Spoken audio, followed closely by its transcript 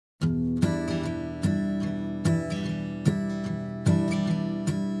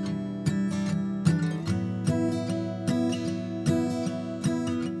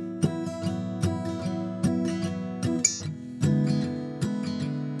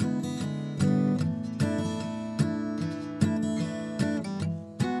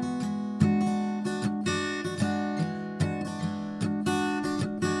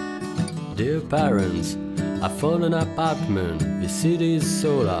Dear parents, I found an apartment. The city is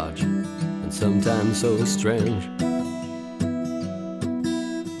so large and sometimes so strange.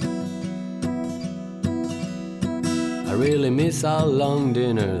 I really miss our long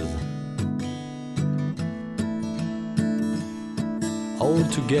dinners, all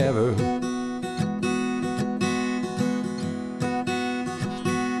together.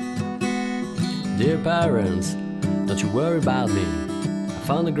 Dear parents, don't you worry about me. I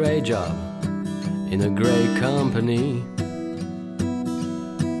found a great job in a great company.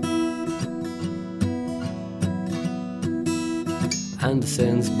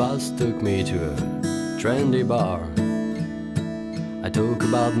 Andersen's boss took me to a trendy bar. I talk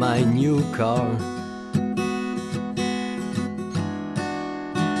about my new car.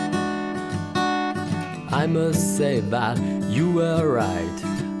 I must say that you were right.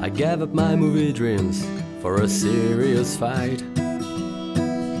 I gave up my movie dreams for a serious fight.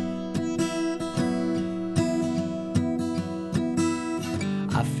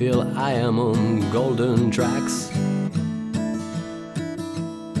 I feel I am on golden tracks.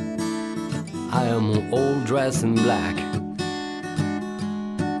 I am all dressed in black,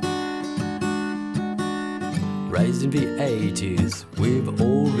 raised in the 80s with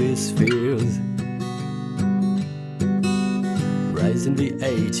all these fears. Raised in the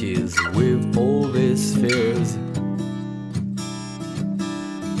 80s with all these fears.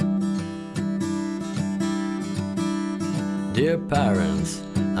 Dear parents,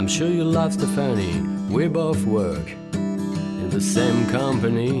 I'm sure you love Stephanie. We both work in the same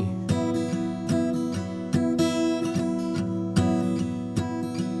company.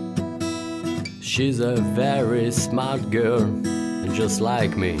 She's a very smart girl, and just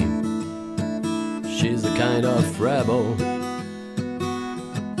like me, she's a kind of rebel.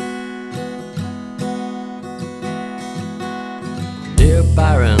 Dear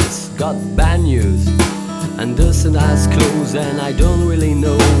parents, got bad news. Andersen has closed and I don't really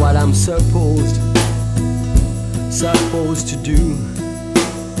know what I'm supposed to do.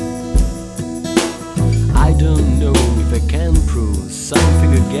 I don't know if I can prove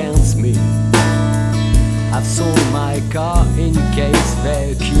something against me. I've sold my car in case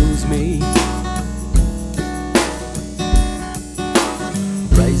they accuse me.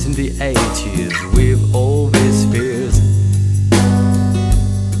 Raised in the 80s with all these fears.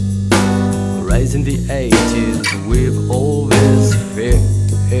 Raised in the 80s with all these fears.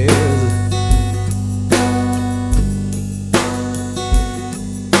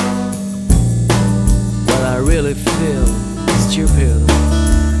 Well, I really feel stupid.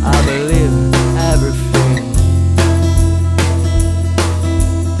 I believe everything.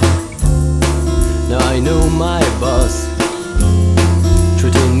 Now I know my boss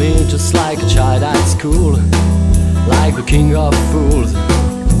treated me just like a child at school, like the king of fools.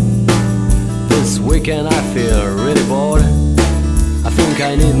 This weekend I feel really bored. I think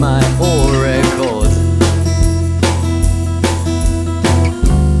I need my old records.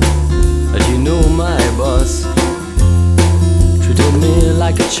 But you know my boss treated me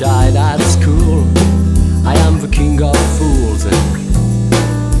like a child at school. I am the king of fools.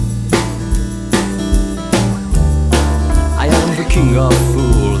 I am the king of